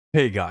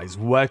Hey guys,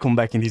 welcome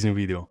back in this new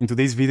video. In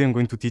today's video I'm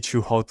going to teach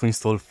you how to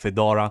install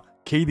Fedora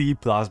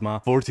KDE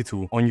Plasma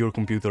 42 on your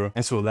computer,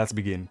 and so let's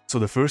begin. So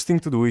the first thing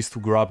to do is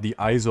to grab the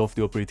ISO of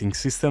the operating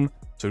system.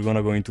 So you're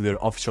gonna go into their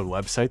official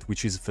website,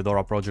 which is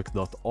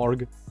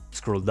fedoraproject.org,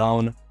 scroll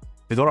down,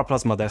 Fedora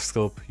Plasma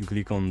Desktop, you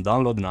click on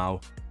download now,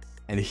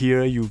 and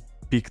here you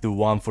pick the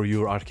one for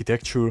your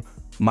architecture.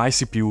 My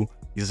CPU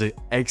is a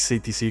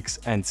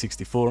x86 and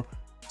 64,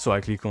 so I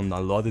click on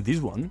download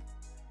this one.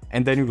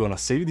 And then you're gonna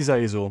save this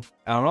ISO.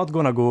 And I'm not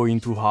gonna go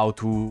into how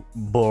to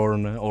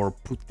burn or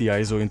put the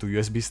ISO into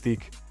USB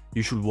stick.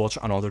 You should watch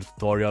another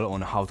tutorial on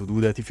how to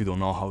do that if you don't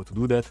know how to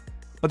do that.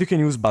 But you can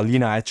use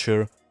Balena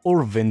Etcher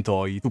or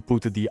Ventoy to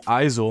put the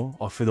ISO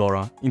of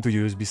Fedora into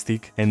USB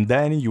stick, and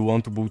then you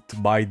want to boot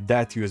by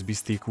that USB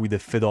stick with the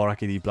Fedora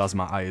KDE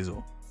Plasma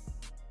ISO.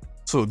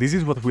 So this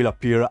is what will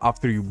appear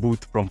after you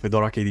boot from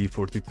Fedora KDE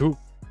 42.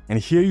 And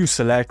here you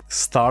select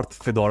Start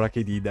Fedora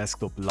KDE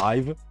Desktop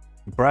Live.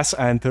 You press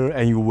enter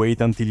and you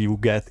wait until you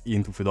get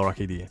into Fedora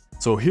KDE.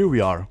 So here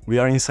we are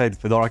inside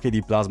Fedora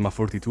KDE Plasma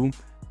 42.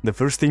 The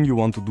first thing you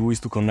want to do is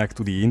to connect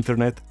to the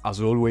internet.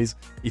 As always,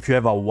 if you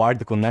have a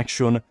wired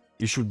connection,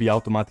 it should be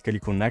automatically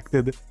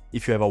connected.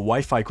 If you have a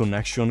Wi-Fi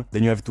connection,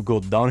 then you have to go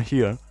down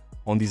here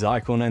on this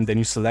icon and then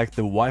you select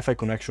the Wi-Fi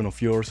connection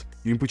of yours,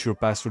 you input your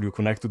password, you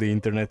connect to the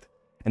internet,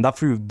 and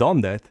after you've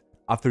done that,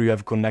 after you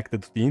have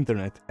connected to the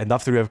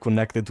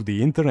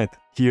internet,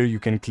 here you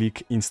can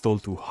click install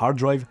to hard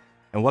drive.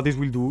 And what this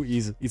will do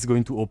is it's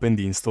going to open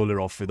the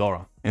installer of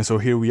Fedora. And so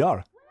here we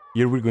are.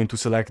 Here we're going to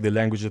select the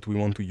language that we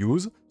want to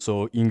use.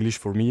 So English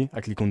for me,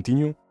 I click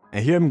continue.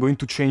 And here I'm going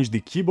to change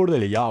the keyboard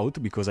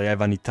layout because I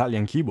have an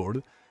Italian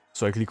keyboard.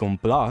 So I click on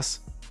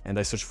plus and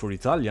I search for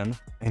Italian,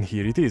 and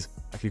here it is.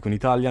 I click on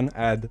Italian,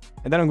 add,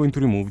 and then I'm going to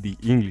remove the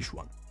English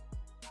one.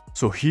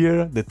 So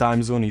here the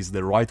time zone is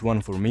the right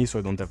one for me, so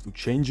I don't have to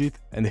change it.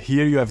 And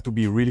here you have to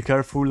be really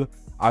careful.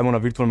 I'm on a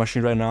virtual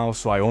machine right now,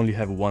 so I only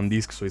have one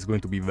disk, so it's going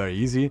to be very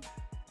easy.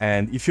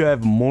 And if you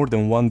have more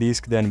than one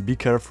disk, then be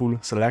careful,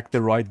 select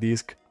the right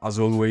disk, as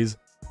always.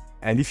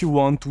 And if you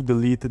want to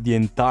delete the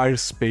entire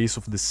space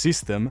of the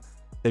system,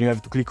 then you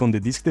have to click on the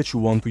disk that you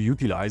want to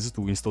utilize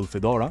to install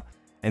Fedora,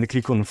 and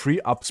click on Free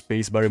Up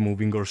Space by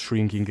removing or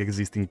shrinking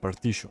existing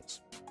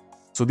partitions.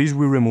 So this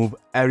will remove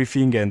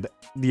everything and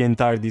the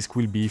entire disk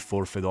will be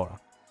for Fedora.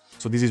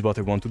 So this is what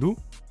I want to do.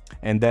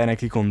 And then I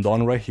click on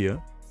Done right here.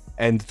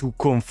 And to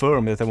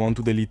confirm that I want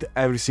to delete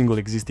every single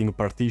existing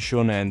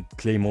partition and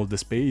claim all the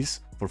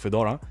space for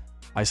Fedora,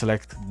 I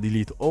select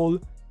Delete All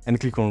and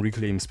click on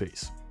Reclaim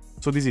Space.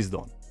 So this is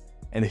done.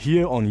 And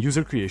here on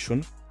User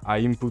Creation, I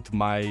input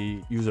my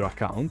user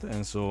account.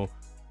 And so,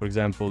 for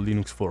example,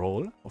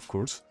 linuxforall, of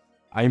course.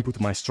 I input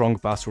my strong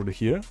password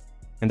here,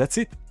 and that's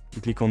it.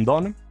 You click on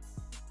Done,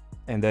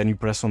 and then you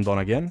press on Done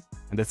again,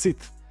 and that's it.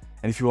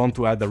 And if you want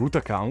to add a root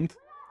account,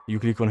 you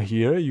click on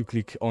here, you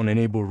click on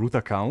Enable Root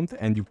Account,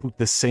 and you put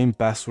the same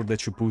password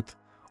that you put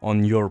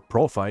on your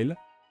profile,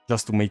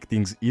 just to make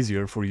things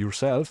easier for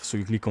yourself. So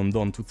you click on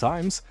Done 2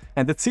 times,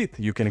 and that's it.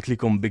 You can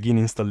click on Begin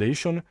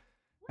Installation,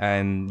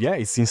 and yeah,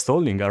 it's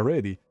installing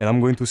already. And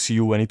I'm going to see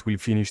you when it will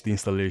finish the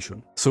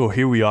installation. So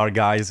here we are,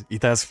 guys.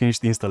 It has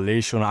finished the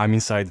installation. I'm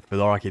inside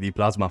Fedora KDE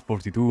Plasma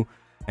 42.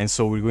 And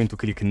so we're going to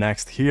click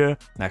next here,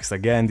 next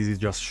again, this is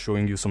just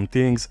showing you some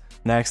things,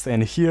 next,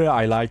 and here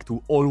I like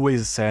to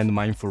always send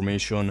my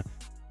information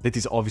that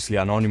is obviously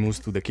anonymous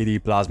to the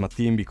KDE Plasma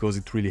team because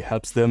it really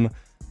helps them.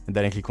 And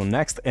then I click on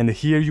next, and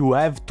here you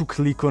have to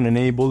click on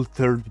enable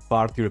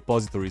third-party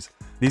repositories.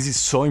 This is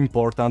so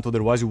important,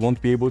 otherwise you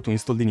won't be able to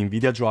install the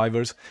NVIDIA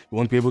drivers, you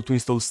won't be able to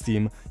install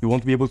Steam, you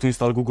won't be able to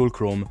install Google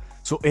Chrome.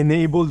 So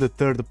enable the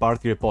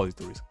third-party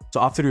repositories.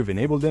 So after you've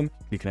enabled them,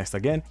 click next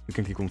again, you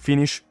can click on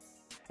finish.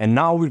 And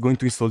now we're going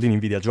to install the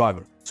NVIDIA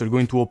driver. So you're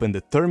going to open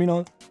the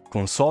terminal,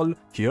 console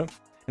here,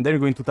 and then you're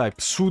going to type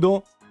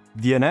sudo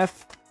dnf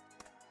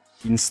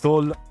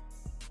install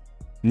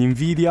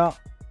NVIDIA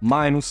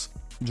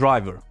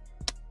 -driver.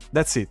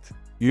 That's it.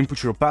 You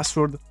input your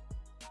password,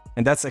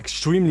 and that's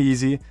extremely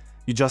easy.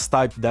 You just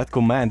type that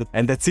command,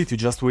 and that's it. You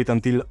just wait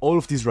until all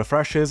of these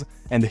refreshes,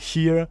 and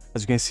here,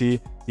 as you can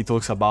see, it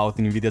talks about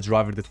the NVIDIA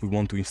driver that we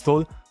want to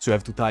install. So you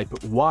have to type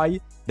Y,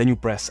 then you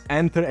press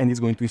enter, and it's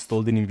going to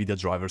install the NVIDIA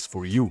drivers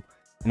for you.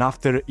 And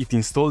after it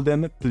installed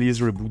them, please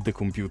reboot the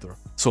computer.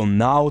 So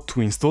now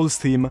to install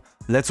Steam,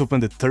 let's open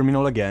the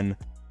terminal again.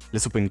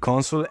 Let's open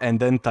console and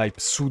then type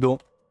sudo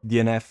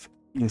dnf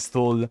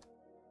install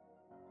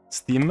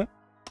Steam.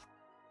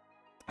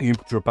 You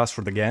input your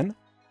password again,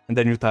 and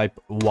then you type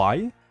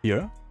Y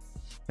here,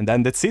 and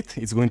then that's it.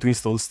 It's going to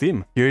install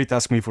Steam. Here it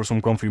asks me for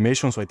some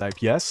confirmation, so I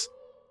type yes,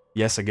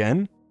 yes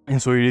again,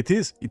 and so here it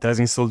is. It has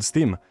installed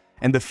Steam.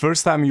 And the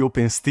first time you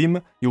open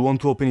Steam, you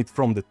want to open it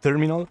from the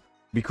terminal,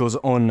 because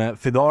on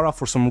Fedora,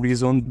 for some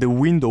reason, the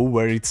window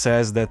where it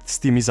says that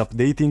Steam is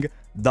updating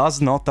does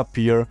not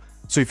appear.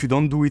 So if you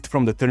don't do it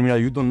from the terminal,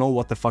 you don't know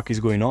what the fuck is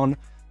going on.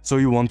 So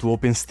you want to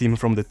open Steam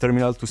from the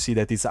terminal to see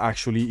that it's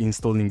actually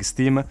installing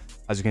Steam,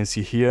 as you can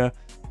see here,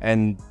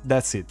 and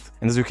that's it.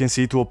 And as you can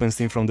see, to open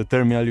Steam from the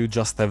terminal, you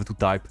just have to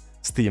type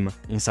Steam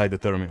inside the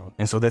terminal.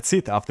 And so that's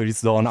it. After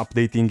it's done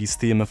updating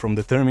Steam from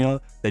the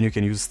terminal, then you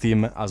can use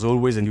Steam as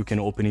always and you can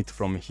open it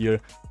from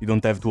here. You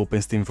don't have to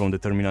open Steam from the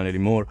terminal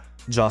anymore,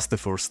 just the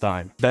first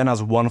time. Then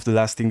as one of the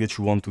last things that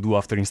you want to do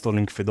after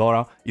installing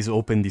Fedora is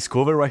open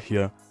Discover right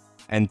here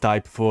and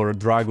type for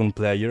Dragon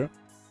Player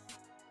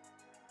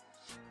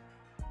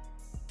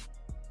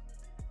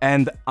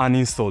and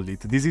uninstall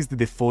it. This is the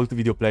default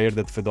video player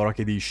that Fedora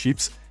KDE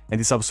ships and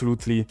it's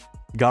absolutely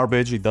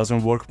garbage. It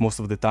doesn't work most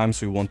of the time,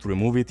 so you want to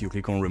remove it. You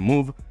click on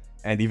remove,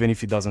 and even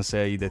if it doesn't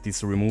say that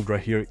it's removed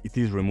right here, it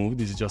is removed.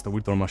 This is just a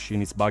virtual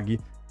machine, it's buggy.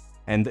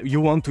 And you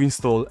want to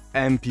install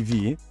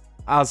MPV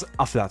as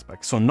a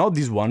Flatpak. So not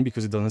this one,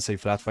 because it doesn't say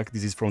Flatpak.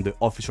 This is from the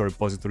official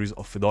repositories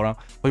of Fedora.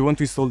 But you want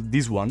to install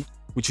this one,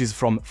 which is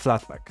from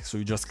Flatpak. So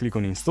you just click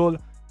on install,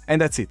 and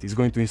that's it. It's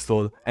going to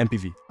install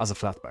MPV as a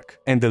Flatpak.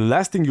 And the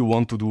last thing you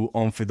want to do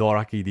on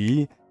Fedora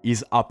KDE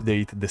is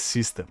update the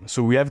system.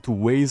 So we have two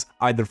ways,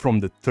 either from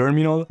the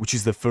terminal, which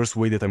is the first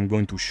way that I'm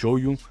going to show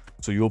you.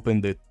 So you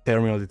open the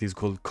terminal that is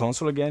called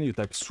console again, you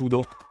type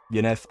sudo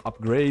dnf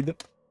upgrade,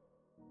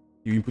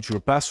 you input your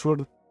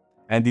password,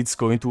 and it's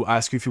going to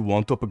ask you if you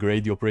want to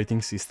upgrade the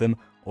operating system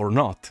or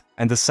not.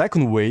 And the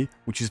second way,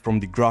 which is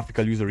from the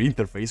graphical user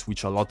interface,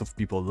 which a lot of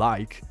people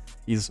like,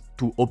 is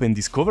to open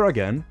Discover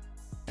again,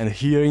 and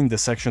here in the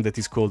section that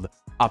is called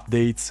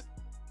updates,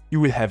 you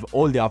will have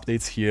all the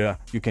updates here.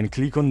 You can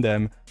click on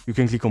them, you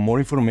can click on more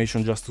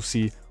information just to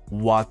see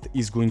what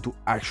is going to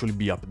actually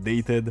be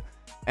updated,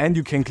 and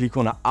you can click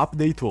on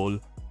update all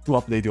to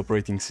update the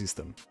operating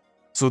system.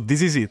 So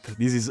this is it.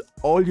 This is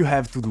all you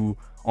have to do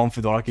on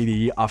Fedora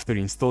KDE after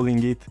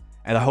installing it,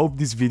 and I hope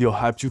this video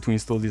helped you to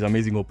install this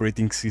amazing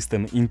operating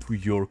system into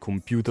your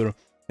computer,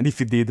 and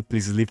if it did,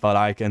 please leave a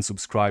like and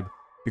subscribe,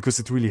 because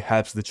it really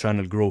helps the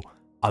channel grow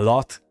a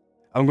lot.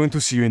 I'm going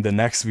to see you in the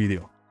next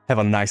video. Have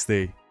a nice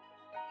day.